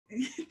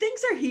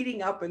things are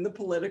heating up in the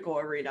political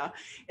arena.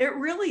 It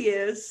really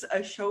is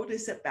a show to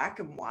sit back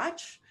and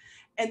watch.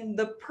 And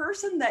the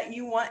person that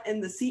you want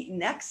in the seat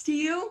next to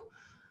you,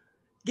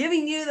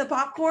 giving you the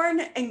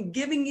popcorn and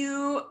giving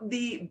you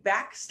the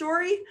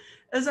backstory,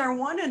 is our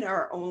one and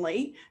our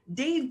only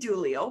Dave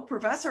Dulio,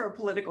 professor of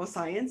political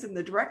science and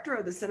the director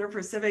of the Center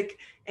for Civic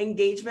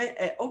Engagement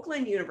at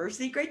Oakland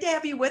University. Great to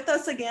have you with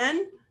us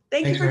again.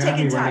 Thank you for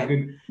taking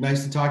time.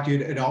 Nice to talk to you.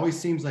 It always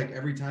seems like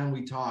every time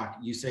we talk,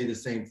 you say the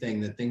same thing,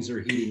 that things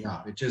are heating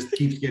up. It just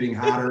keeps getting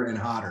hotter and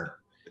hotter.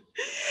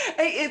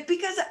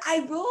 Because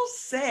I will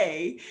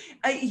say,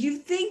 you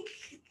think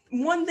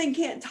one thing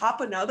can't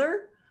top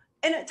another,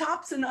 and it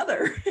tops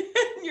another.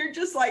 You're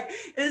just like,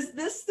 is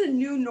this the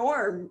new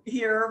norm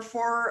here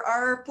for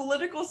our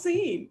political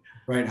scene?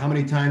 Right. How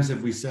many times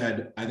have we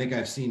said, I think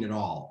I've seen it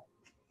all,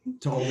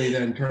 to only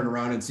then turn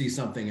around and see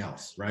something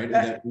else, right?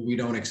 That we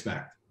don't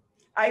expect.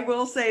 I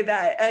will say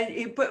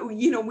that, but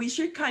we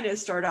should kind of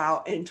start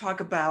out and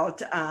talk about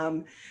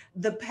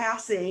the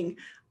passing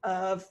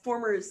of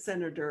former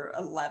Senator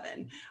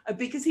Levin,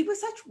 because he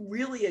was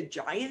really a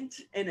giant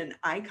and an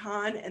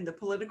icon in the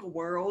political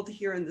world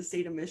here in the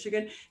state of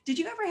Michigan. Did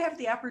you ever have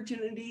the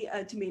opportunity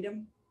to meet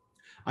him?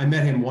 I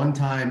met him one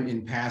time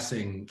in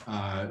passing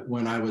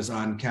when I was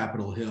on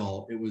Capitol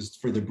Hill. It was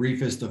for the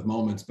briefest of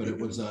moments, but it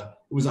was a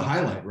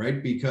highlight,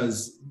 right?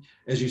 Because,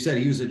 as you said,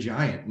 he was a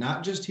giant,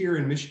 not just here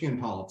in Michigan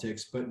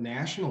politics, but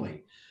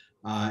nationally.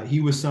 He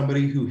was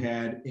somebody who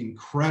had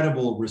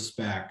incredible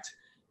respect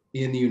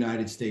in the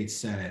United States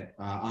Senate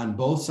on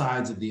both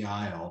sides of the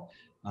aisle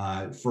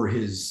for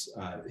his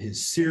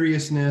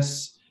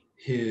seriousness,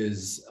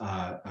 his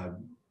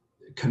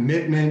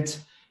commitment,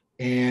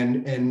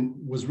 and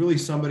was really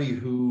somebody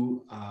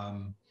who,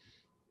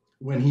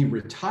 when he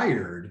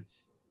retired,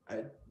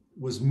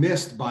 was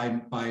missed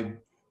by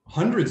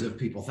hundreds of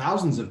people,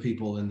 thousands of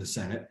people in the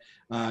Senate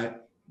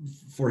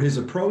for his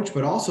approach,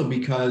 but also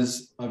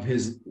because of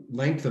his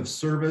length of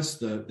service,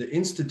 the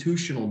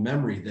institutional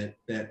memory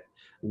that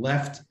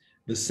left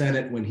the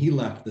Senate when he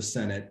left the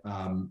Senate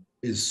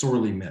is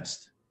sorely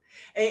missed.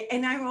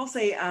 And I will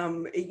say,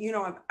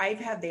 I've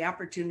had the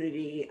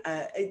opportunity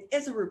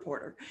as a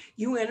reporter,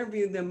 you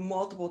interviewed them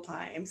multiple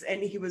times,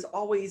 and he was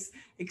always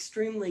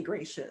extremely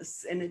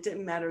gracious, and it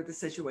didn't matter the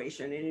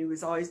situation. And he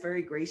was always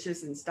very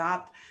gracious and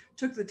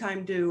took the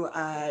time to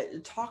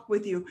talk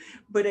with you.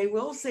 But I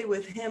will say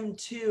with him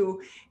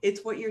too,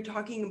 it's what you're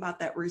talking about,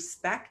 that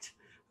respect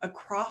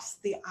across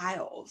the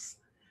aisles.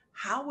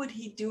 How would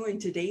he do in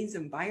today's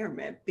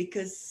environment?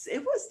 Because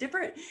it was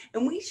different.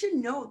 And we should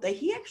note that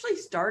he actually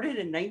started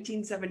in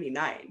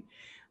 1979.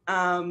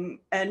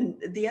 And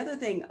the other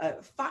thing,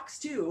 Fox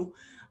 2,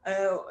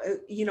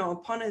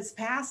 upon his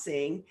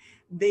passing,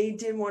 they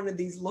did one of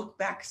these look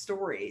back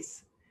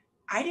stories.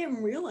 I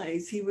didn't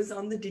realize he was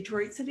on the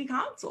Detroit City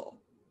Council.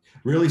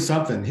 Really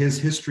something. His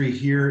history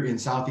here in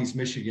Southeast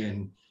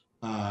Michigan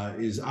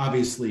is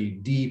obviously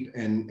deep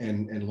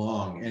and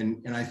long.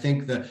 And I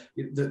think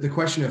the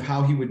question of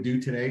how he would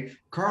do today,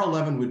 Carl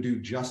Levin would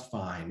do just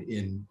fine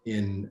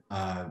in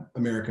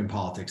American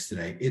politics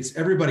today. It's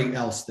everybody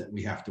else that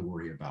we have to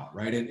worry about,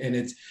 right?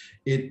 And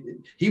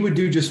he would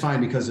do just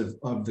fine because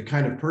of the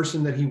kind of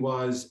person that he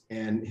was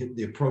and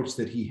the approach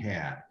that he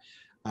had.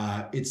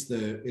 It's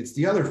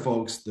the other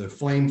folks, the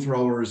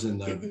flamethrowers and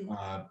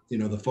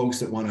the folks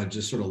that want to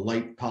just sort of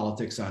light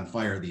politics on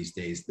fire these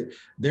days.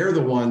 They're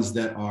the ones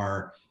that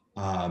are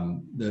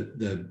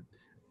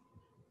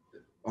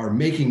are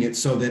making it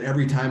so that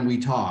every time we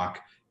talk,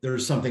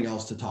 there's something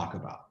else to talk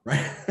about,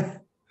 right?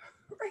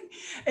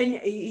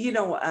 And,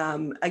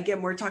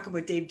 again, we're talking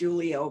with Dave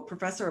Dulio,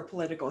 professor of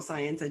political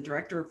science and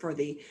director for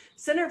the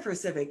Center for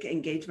Civic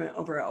Engagement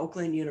over at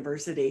Oakland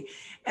University.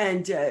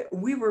 And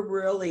we were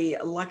really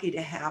lucky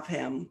to have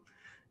him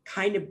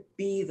kind of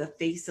be the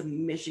face of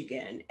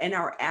Michigan and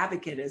our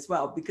advocate as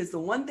well, because the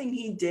one thing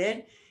he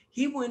did,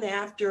 he went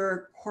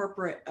after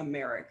corporate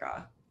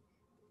America.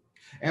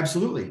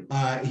 Absolutely.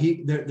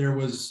 There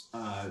was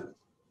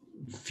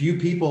few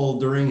people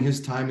during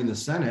his time in the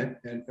Senate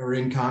or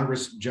in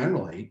Congress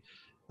generally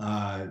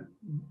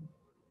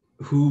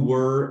who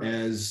were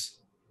as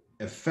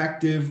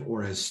effective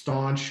or as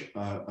staunch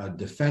a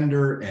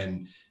defender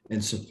and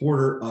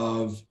supporter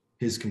of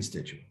his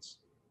constituents.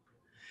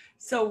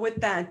 So with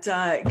that,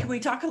 can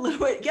we talk a little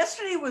bit?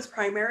 Yesterday was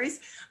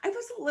primaries. I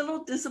was a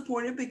little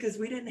disappointed because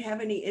we didn't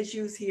have any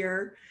issues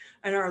here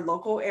in our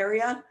local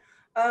area.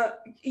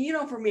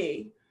 For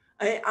me,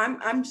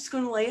 I'm just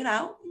going to lay it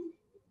out.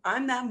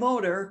 I'm that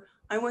voter.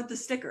 I want the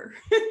sticker.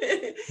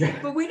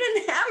 But we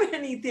didn't have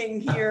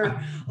anything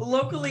here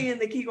locally in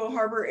the Keego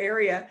Harbor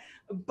area.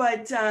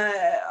 But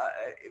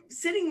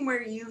sitting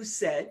where you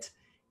sit,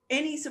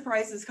 any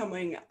surprises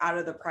coming out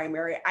of the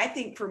primary? I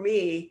think for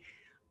me,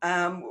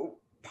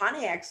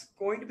 Pontiac's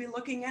going to be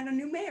looking at a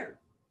new mayor.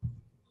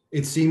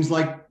 It seems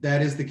like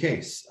that is the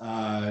case.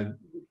 That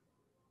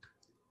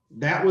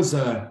was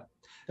not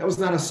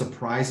a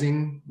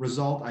surprising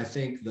result. I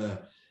think the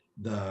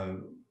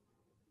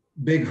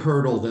big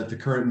hurdle that the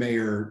current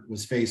mayor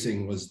was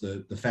facing was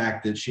the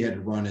fact that she had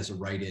to run as a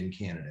write-in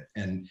candidate,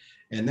 and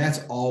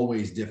that's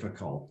always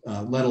difficult,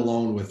 let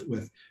alone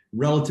with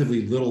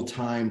relatively little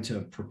time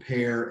to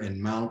prepare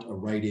and mount a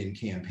write-in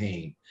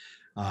campaign.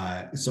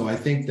 So I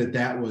think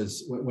that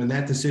was when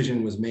that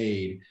decision was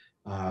made.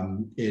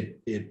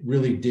 It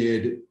really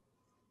did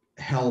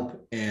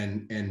help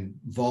and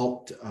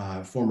vault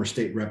former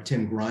state rep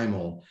Tim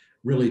Grimel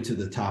really to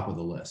the top of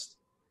the list.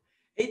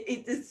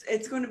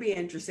 It's going to be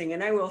interesting,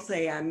 and I will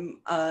say I'm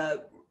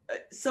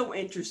so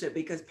interested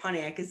because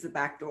Pontiac is the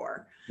back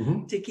door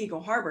to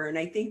Keiko Harbor, and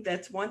I think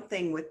that's one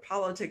thing with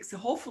politics,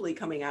 hopefully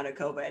coming out of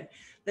COVID,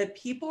 that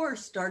people are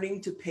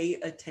starting to pay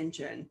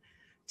attention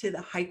to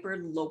the hyper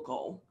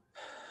local.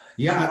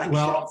 Yeah,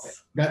 well,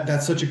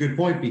 that's such a good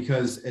point,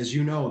 because as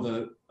you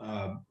know,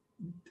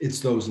 it's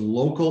those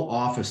local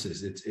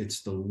offices,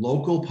 it's the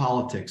local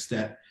politics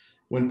that,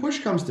 when push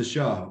comes to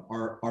shove,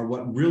 are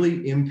what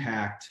really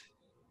impact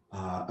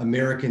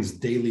Americans'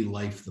 daily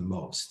life the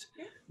most.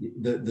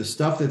 The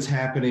stuff that's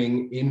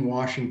happening in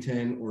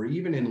Washington or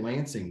even in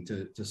Lansing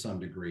to some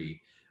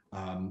degree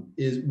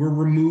we're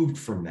removed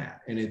from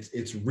that, and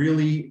it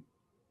really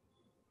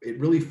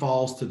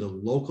falls to the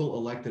local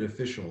elected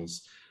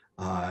officials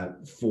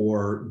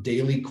for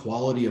daily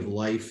quality of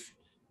life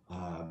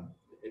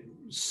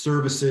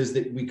services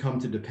that we come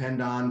to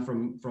depend on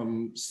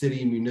from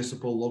city,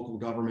 municipal, local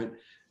government.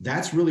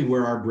 That's really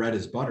where our bread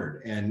is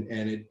buttered, and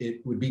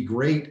it would be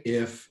great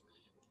if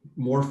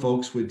more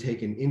folks would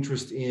take an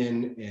interest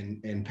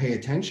in and pay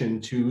attention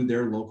to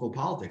their local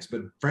politics.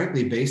 But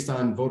frankly, based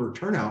on voter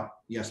turnout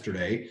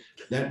yesterday,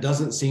 that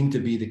doesn't seem to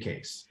be the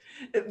case.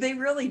 They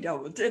really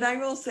don't. And I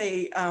will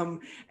say,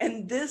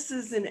 and this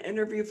is an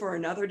interview for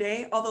another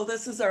day, although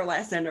this is our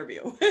last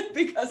interview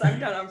because I'm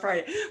done on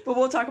Friday, but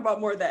we'll talk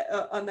about more of that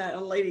on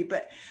that later.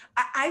 But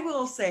I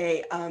will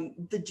say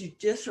the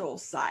judicial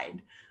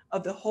side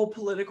of the whole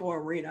political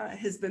arena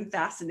has been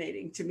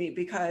fascinating to me,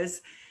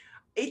 because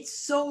it's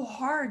so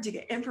hard to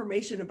get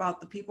information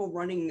about the people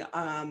running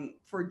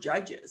for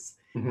judges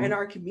in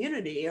our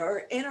community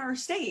or in our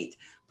state,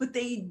 but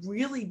they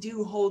really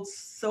do hold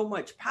so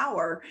much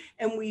power.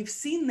 And we've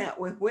seen that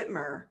with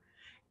Whitmer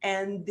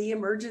and the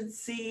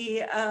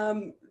emergency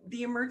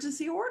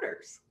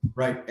orders.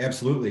 Right,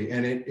 absolutely.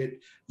 And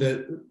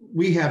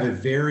we have a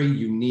very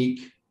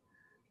unique,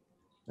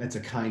 that's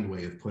a kind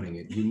way of putting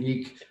it,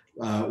 unique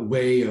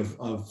way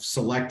of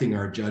selecting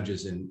our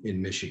judges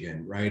in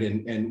Michigan, right?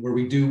 And where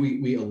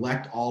we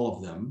elect all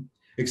of them,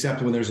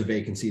 except when there's a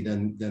vacancy,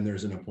 then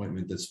there's an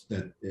appointment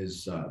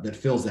that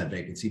fills that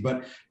vacancy.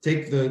 But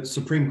take the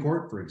Supreme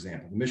Court, for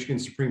example, the Michigan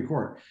Supreme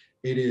Court.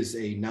 It is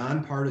a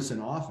nonpartisan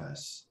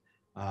office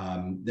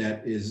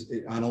that is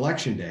on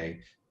election day,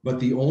 but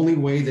the only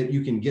way that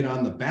you can get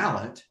on the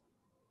ballot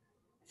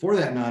for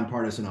that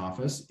nonpartisan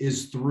office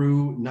is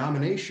through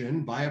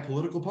nomination by a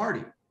political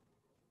party.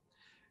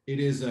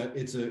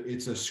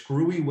 It's a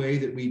screwy way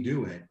that we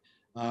do it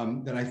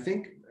that I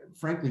think,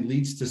 frankly,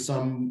 leads to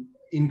some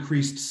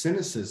increased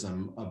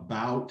cynicism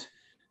about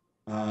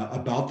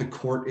the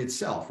court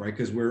itself, right?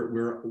 Because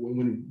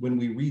when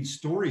we read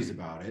stories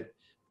about it,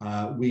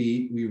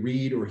 we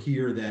read or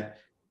hear that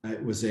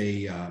it was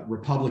a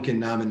Republican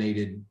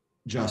nominated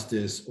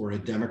justice or a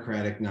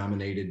Democratic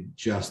nominated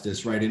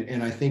justice, right?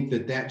 And I think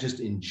that just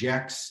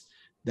injects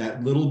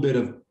that little bit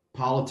of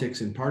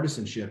politics and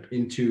partisanship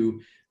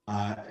into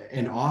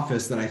an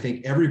office that I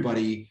think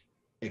everybody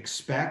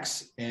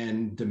expects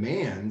and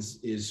demands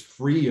is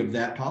free of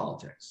that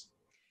politics.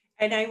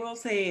 And I will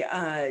say,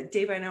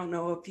 Dave, I don't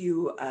know if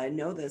you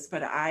know this,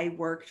 but I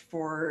worked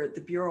for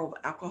the Bureau of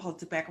Alcohol,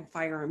 Tobacco,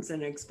 Firearms,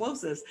 and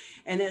Explosives.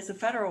 And as a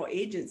federal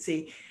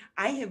agency,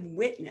 I have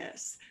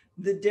witnessed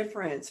the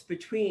difference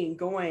between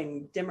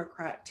going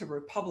Democrat to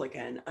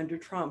Republican under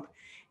Trump.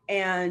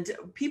 And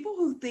people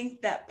who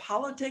think that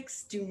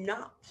politics do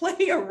not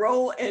play a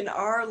role in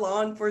our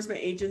law enforcement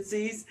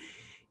agencies,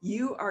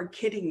 you are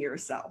kidding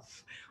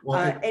yourself.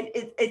 Well, and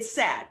it's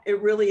sad. It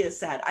really is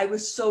sad. I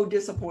was so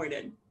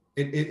disappointed.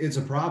 It's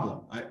a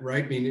problem,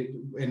 right? I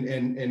mean, and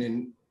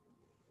in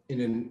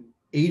an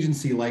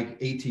agency like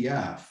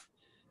ATF,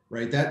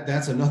 right?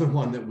 That's another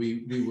one that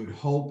we would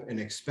hope and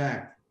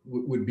expect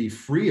would be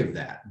free of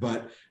that.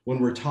 But when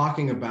we're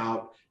talking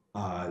about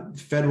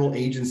federal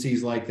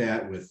agencies like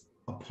that, with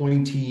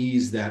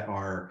appointees that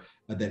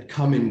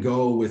come and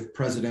go with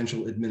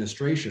presidential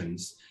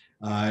administrations,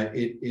 we're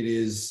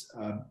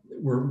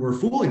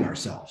fooling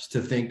ourselves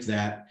to think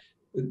that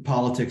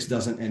politics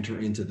doesn't enter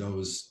into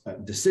those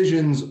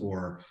decisions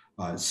or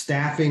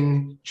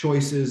staffing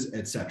choices,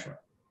 et cetera.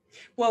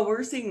 Well,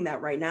 we're seeing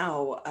that right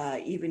now,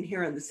 even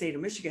here in the state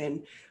of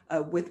Michigan,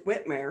 with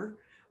Whitmer,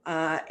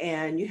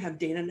 and you have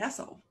Dana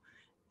Nessel,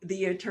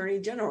 the Attorney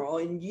General,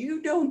 and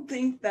you don't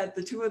think that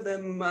the two of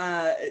them,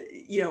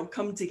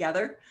 come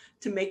together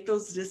to make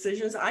those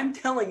decisions? I'm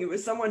telling you,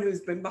 as someone who's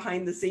been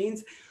behind the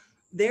scenes,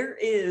 there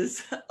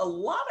is a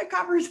lot of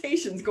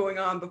conversations going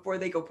on before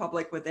they go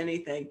public with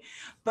anything.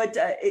 But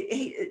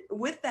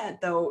with that,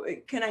 though,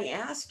 can I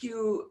ask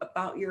you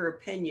about your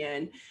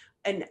opinion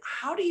And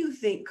how do you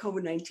think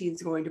COVID-19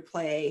 is going to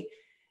play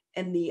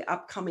in the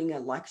upcoming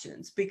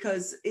elections?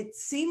 Because it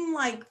seemed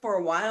like for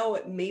a while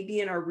it may be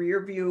in our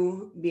rear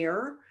view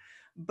mirror,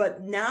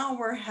 but now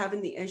we're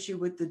having the issue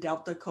with the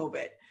Delta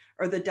COVID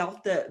or the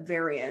Delta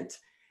variant.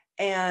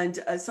 And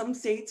some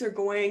states are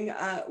going,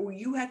 well,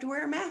 you have to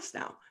wear a mask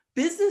now.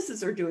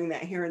 Businesses are doing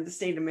that here in the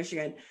state of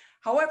Michigan.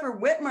 However,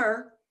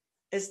 Whitmer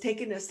is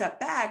taking a step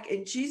back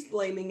and she's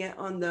blaming it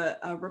on the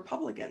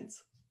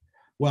Republicans.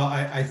 Well,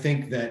 I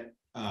think that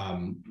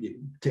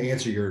to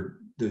answer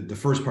the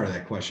first part of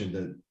that question,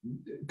 the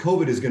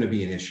COVID is going to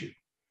be an issue.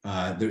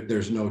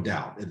 There's no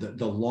doubt.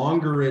 The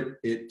longer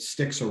it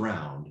sticks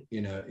around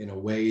in a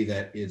way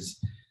that is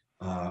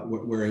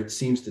where it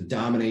seems to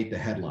dominate the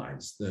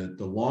headlines, the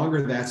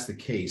longer that's the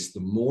case, the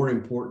more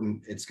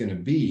important it's going to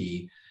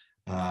be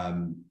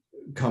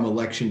come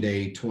election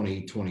day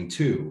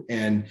 2022.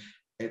 And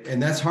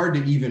that's hard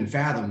to even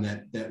fathom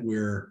that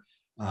we're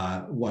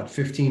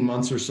 15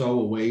 months or so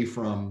away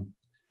from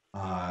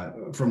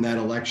that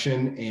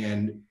election.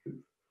 And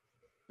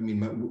I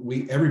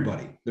mean,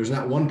 everybody, there's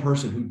not one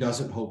person who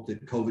doesn't hope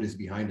that COVID is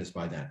behind us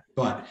by then,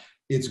 but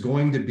it's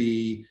going to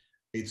be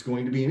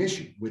an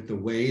issue with the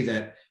way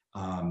that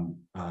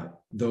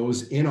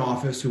those in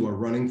office who are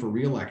running for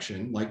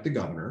re-election, like the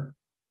governor,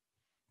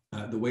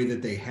 the way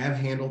that they have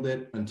handled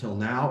it until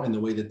now and the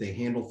way that they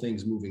handle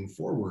things moving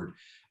forward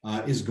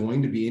is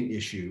going to be an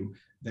issue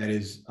that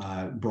is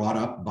brought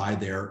up by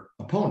their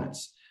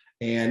opponents.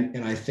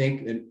 And I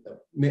think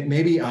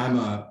maybe I am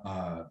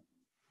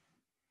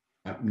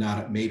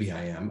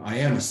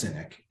a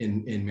cynic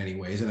in many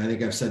ways. And I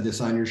think I've said this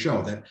on your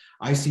show that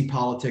I see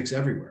politics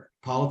everywhere.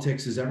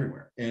 Politics is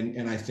everywhere.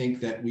 And I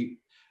think that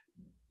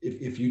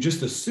if you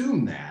just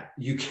assume that,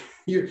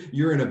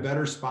 you're in a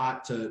better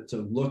spot to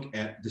look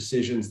at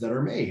decisions that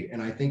are made.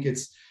 And I think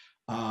it's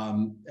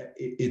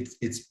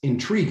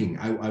intriguing.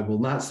 I will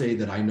not say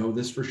that I know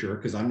this for sure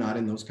because I'm not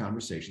in those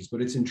conversations,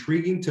 but it's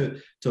intriguing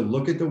to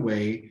look at the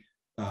way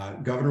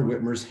Governor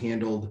Whitmer's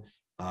handled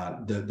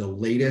the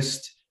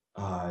latest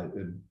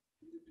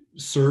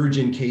surge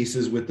in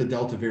cases with the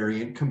Delta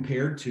variant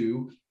compared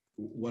to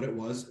what it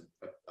was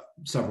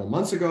several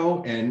months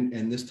ago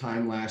and this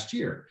time last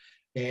year.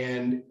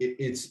 And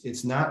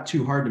it's not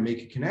too hard to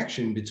make a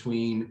connection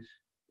between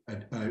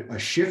a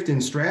shift in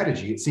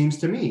strategy, it seems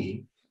to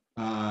me,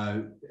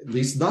 at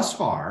least thus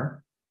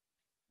far,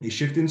 a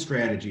shift in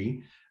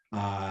strategy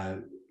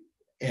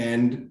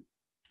and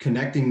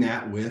connecting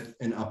that with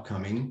an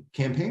upcoming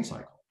campaign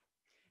cycle.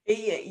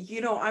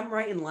 I'm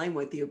right in line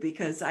with you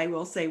because I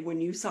will say when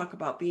you talk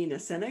about being a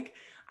cynic,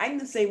 I'm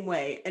the same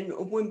way. And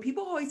when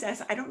people always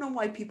ask, I don't know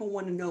why people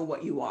want to know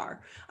what you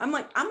are. I'm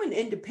like, I'm an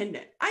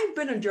independent. I've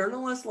been a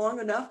journalist long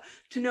enough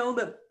to know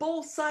that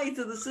both sides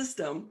of the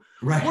system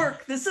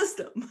work the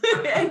system.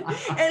 and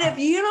if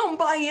you don't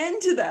buy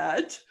into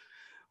that,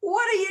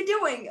 what are you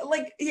doing?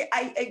 Like,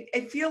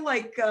 I feel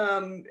like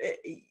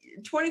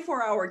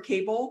 24-hour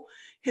cable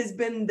has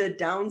been the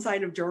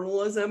downside of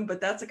journalism,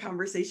 but that's a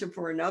conversation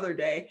for another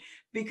day.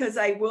 Because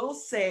I will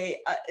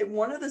say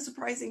one of the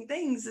surprising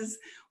things is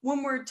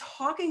when we're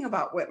talking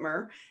about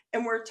Whitmer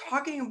and we're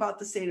talking about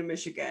the state of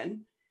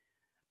Michigan,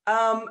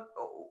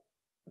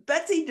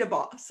 Betsy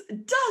DeVos,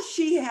 does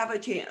she have a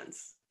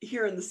chance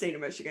here in the state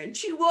of Michigan?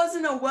 She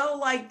wasn't a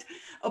well-liked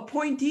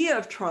appointee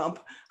of Trump.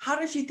 How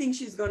does she think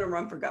she's going to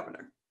run for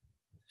governor?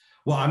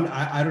 Well,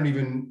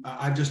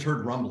 I've just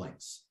heard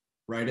rumblings,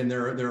 right? And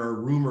there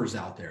are rumors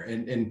out there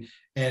and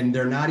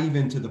they're not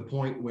even to the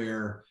point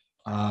where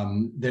I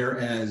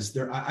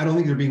don't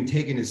think they're being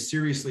taken as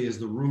seriously as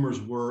the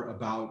rumors were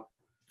about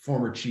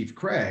former Chief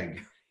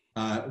Craig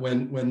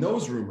when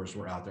those rumors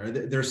were out there.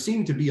 There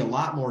seemed to be a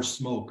lot more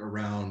smoke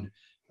around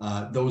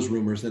those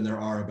rumors than there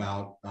are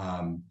about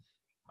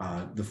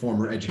the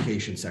former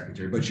education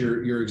secretary. But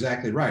you're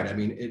exactly right. I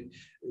mean,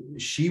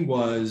 she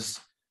was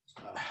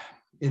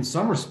in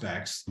some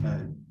respects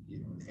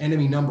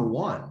enemy number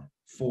one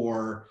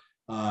for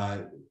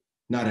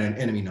not an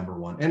enemy number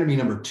one, enemy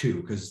number two,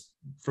 because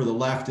for the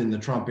left in the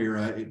Trump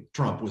era,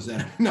 Trump was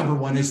enemy number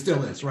one. It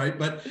still is, right?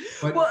 But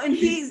well, and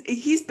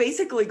he's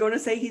basically going to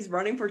say he's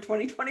running for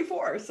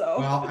 2024. So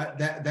well,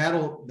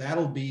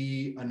 that'll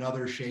be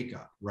another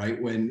shakeup, right?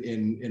 When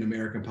in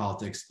American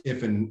politics,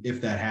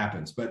 if that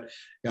happens. But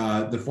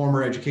the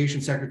former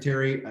education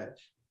secretary,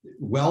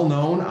 well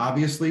known,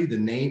 obviously, the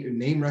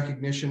name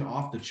recognition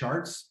off the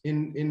charts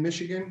in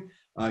Michigan,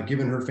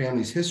 given her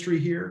family's history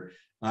here,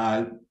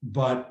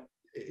 but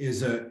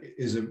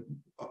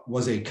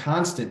was a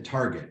constant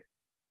target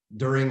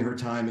during her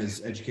time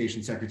as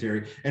education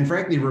secretary, and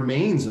frankly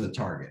remains a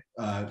target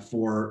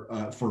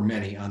for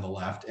many on the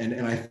left.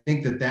 And I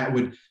think that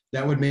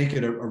would make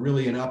it a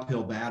really an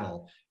uphill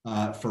battle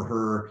for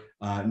her,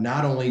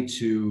 not only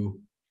to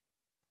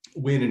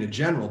win in a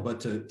general, but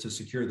to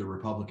secure the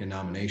Republican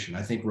nomination.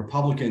 I think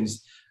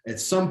Republicans at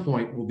some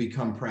point will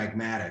become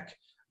pragmatic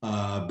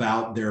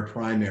about their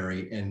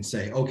primary and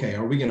say, okay,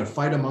 are we going to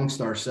fight amongst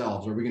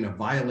ourselves? Are we going to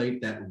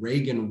violate that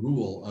Reagan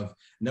rule of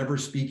never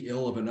speak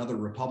ill of another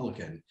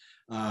Republican?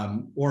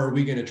 Or are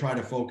we going to try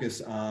to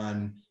focus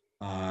on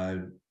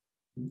the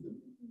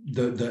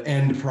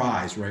end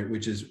prize, right,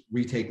 which is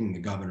retaking the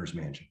governor's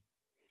mansion.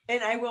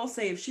 And I will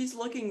say, if she's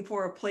looking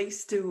for a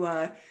place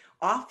to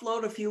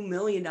offload a few $1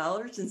 million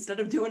instead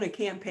of doing a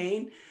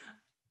campaign,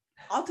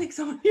 I'll take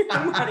some of your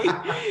money.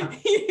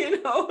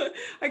 I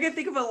can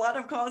think of a lot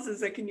of causes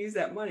that can use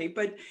that money.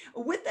 But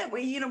with that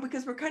way,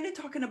 because we're kind of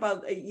talking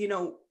about,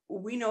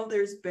 we know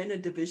there's been a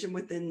division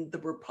within the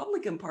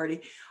Republican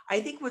Party. I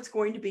think what's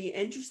going to be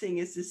interesting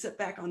is to sit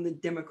back on the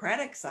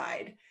Democratic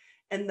side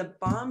and the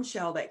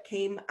bombshell that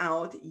came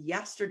out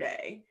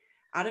yesterday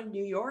out of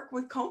New York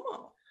with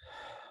Cuomo.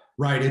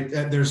 Right.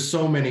 There's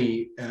so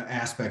many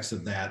aspects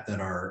of that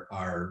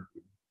are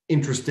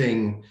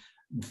interesting,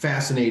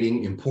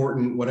 fascinating,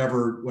 important,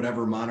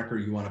 whatever moniker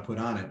you want to put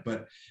on it.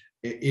 But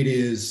it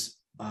is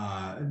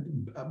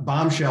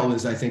bombshell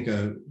is, I think,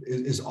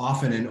 is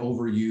often an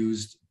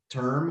overused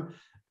term,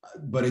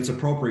 but it's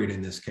appropriate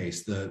in this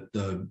case.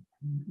 The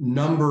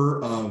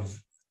number of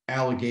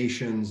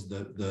allegations,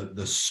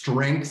 the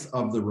strength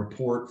of the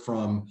report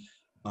from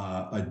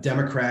a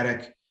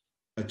Democratic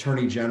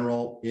Attorney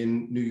General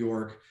in New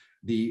York,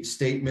 the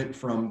statement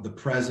from the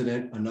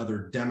president,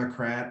 another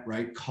Democrat,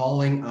 right,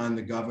 calling on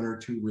the governor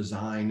to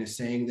resign,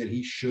 saying that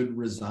he should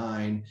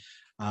resign.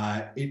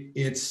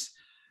 This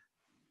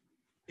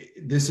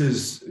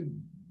is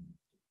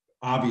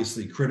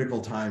obviously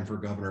critical time for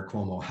Governor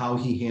Cuomo. How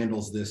he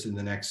handles this in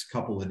the next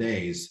couple of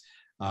days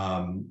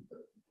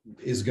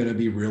is going to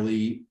be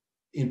really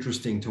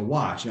interesting to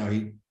watch. Now,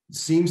 he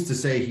seems to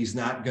say he's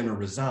not going to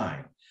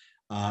resign.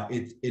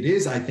 It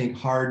is, I think,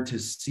 hard to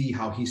see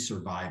how he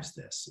survives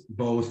this,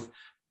 both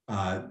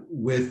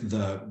with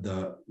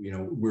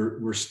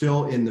we're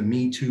still in the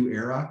Me Too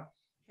era,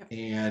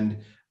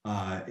 and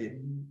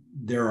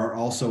there are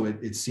also,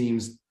 it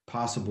seems,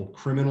 possible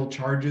criminal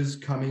charges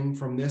coming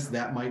from this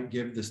that might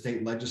give the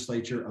state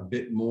legislature a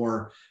bit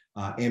more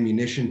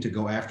ammunition to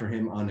go after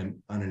him on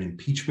an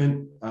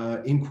impeachment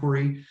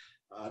inquiry.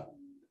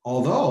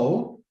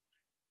 Although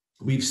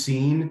we've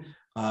seen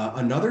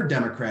another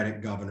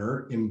Democratic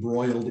governor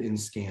embroiled in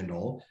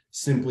scandal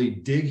simply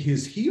dig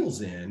his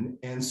heels in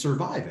and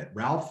survive it.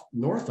 Ralph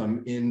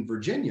Northam in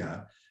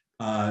Virginia,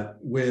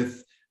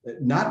 with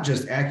not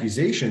just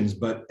accusations,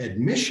 but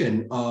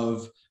admission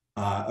of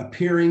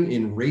appearing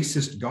in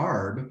racist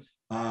garb,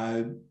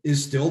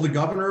 is still the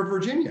governor of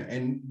Virginia.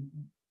 And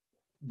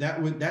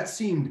that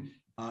seemed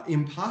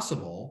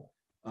impossible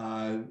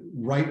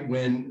right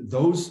when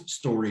those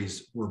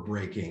stories were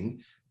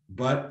breaking.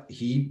 But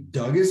he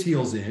dug his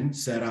heels in,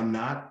 said, I'm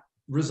not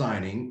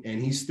resigning,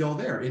 and he's still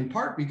there, in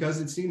part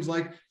because it seems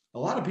like a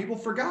lot of people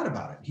forgot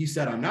about it. He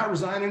said, I'm not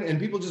resigning,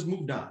 and people just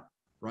moved on,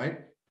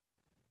 right?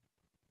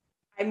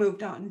 I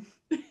moved on.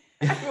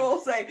 I will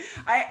say,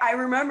 I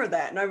remember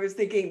that, and I was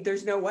thinking,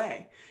 there's no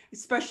way,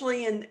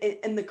 especially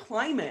in the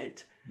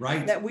climate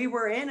right. that we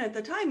were in at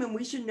the time. And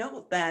we should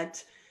note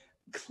that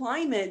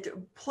climate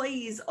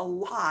plays a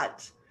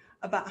lot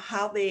about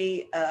how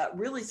they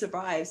really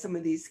survive some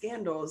of these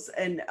scandals.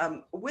 And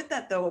with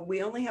that, though,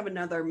 we only have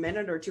another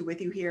minute or two with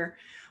you here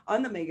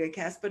on the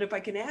MegaCast. But if I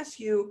can ask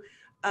you,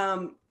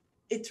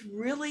 it's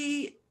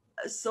really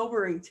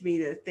sobering to me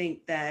to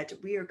think that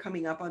we are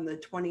coming up on the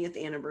 20th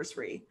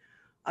anniversary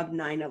of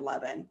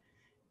 9/11.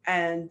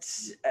 And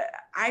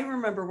I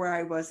remember where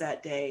I was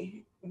that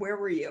day. Where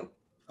were you?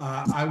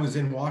 I was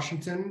in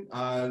Washington.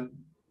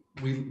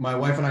 My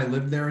wife and I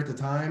lived there at the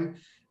time.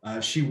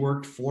 She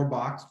worked 4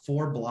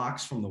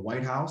 blocks from the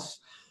White House,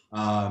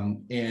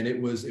 and it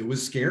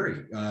was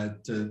scary.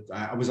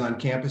 I was on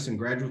campus in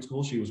graduate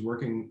school. She was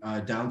working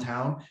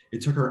downtown. It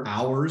took her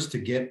hours to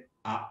get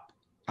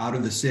out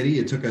of the city.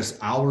 It took us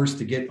hours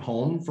to get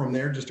home from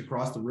there, just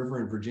across the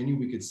river in Virginia.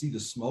 We could see the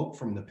smoke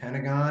from the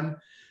Pentagon,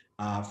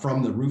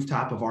 from the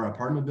rooftop of our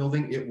apartment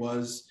building.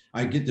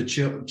 I get the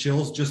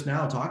chills just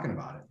now talking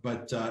about it.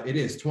 But it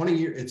is 20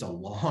 years. It's a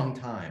long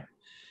time.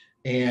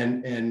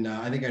 And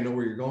I think I know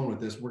where you're going with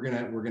this. We're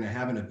gonna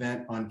have an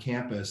event on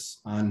campus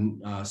on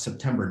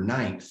September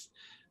 9th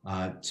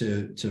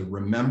to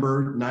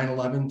remember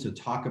 9/11, to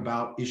talk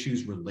about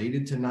issues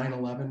related to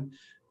 9/11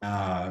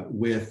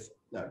 with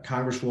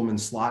Congresswoman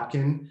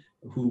Slotkin,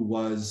 who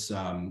was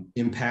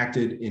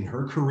impacted in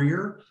her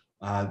career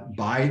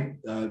by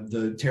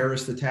the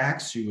terrorist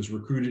attacks. She was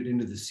recruited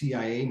into the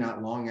CIA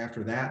not long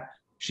after that.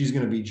 She's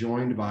going to be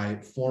joined by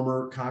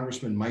former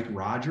Congressman Mike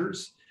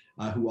Rogers,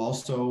 who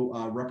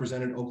also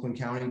represented Oakland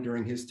County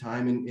during his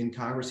time in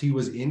Congress. He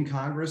was in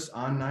Congress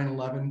on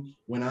 9/11,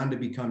 went on to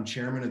become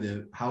chairman of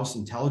the House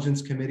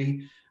Intelligence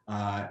Committee,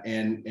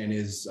 and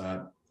is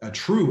a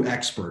true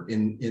expert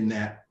in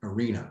that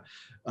arena.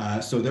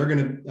 So they're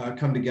going to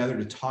come together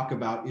to talk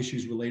about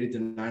issues related to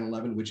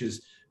 9/11, which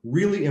is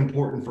really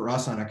important for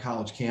us on a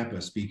college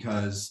campus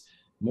because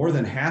more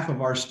than half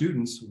of our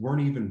students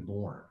weren't even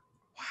born.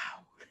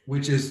 Wow.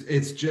 Which is,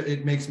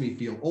 it makes me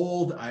feel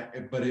old,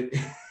 but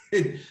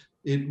it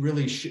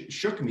really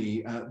shook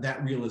me,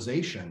 that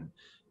realization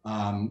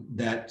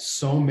that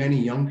so many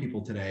young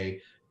people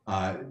today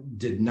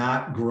did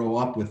not grow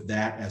up with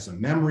that as a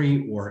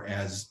memory or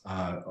as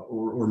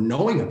or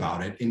knowing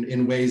about it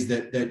in ways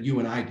that you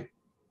and I do.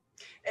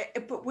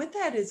 But with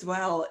that as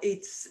well,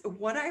 it's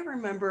what I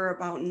remember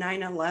about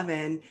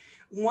 9/11.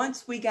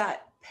 Once we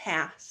got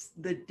past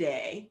the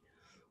day,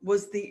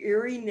 was the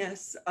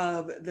eeriness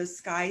of the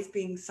skies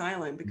being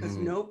silent because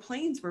no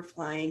planes were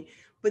flying,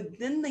 but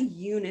then the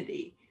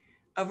unity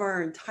of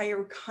our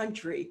entire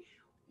country.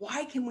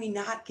 Why can we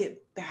not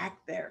get back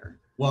there?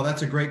 Well,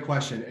 that's a great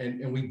question.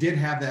 And we did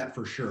have that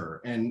for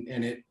sure.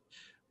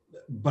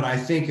 But I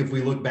think if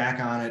we look back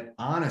on it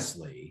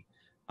honestly,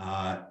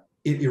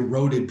 it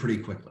eroded pretty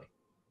quickly.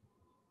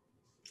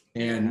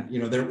 And, you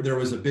know, there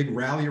was a big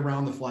rally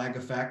around the flag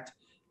effect,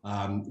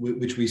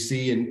 which we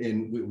see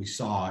we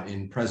saw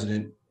in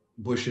President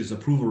Bush's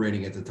approval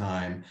rating at the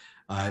time.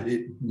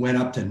 It went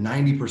up to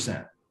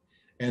 90%.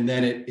 And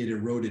then it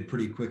eroded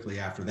pretty quickly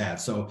after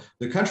that. So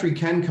the country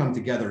can come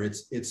together.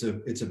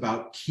 It's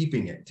about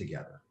keeping it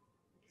together.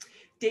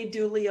 Dave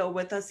Dulio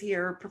with us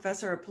here,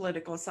 professor of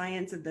political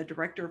science and the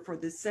director for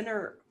the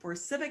Center for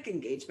Civic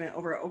Engagement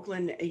over at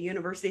Oakland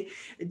University.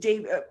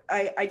 Dave,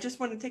 I just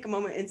want to take a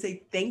moment and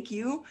say thank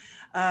you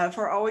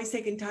for always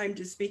taking time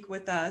to speak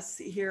with us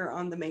here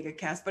on the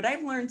MegaCast. But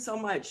I've learned so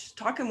much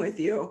talking with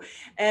you.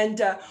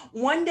 And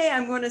one day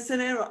I'm going to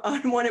sit in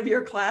on one of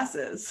your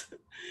classes.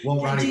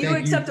 Well, Ronnie, do you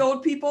accept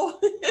old people?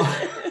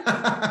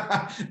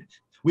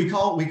 We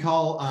call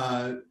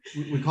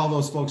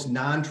those folks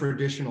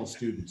non-traditional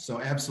students.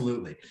 So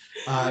absolutely.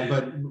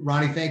 But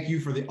Ronnie, thank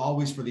you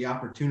always for the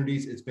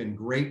opportunities. It's been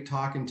great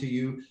talking to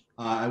you.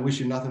 I wish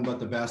you nothing but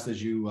the best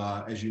as you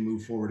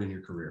move forward in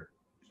your career.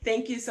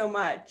 Thank you so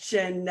much.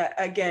 And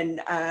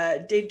again,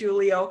 Dave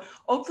Dulio,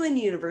 Oakland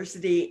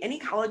University, any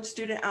college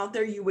student out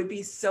there, you would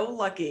be so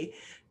lucky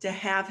to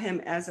have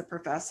him as a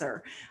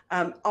professor,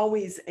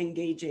 always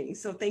engaging.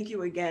 So thank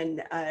you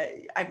again.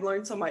 I've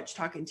learned so much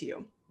talking to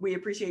you. We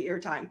appreciate your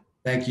time.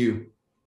 Thank you.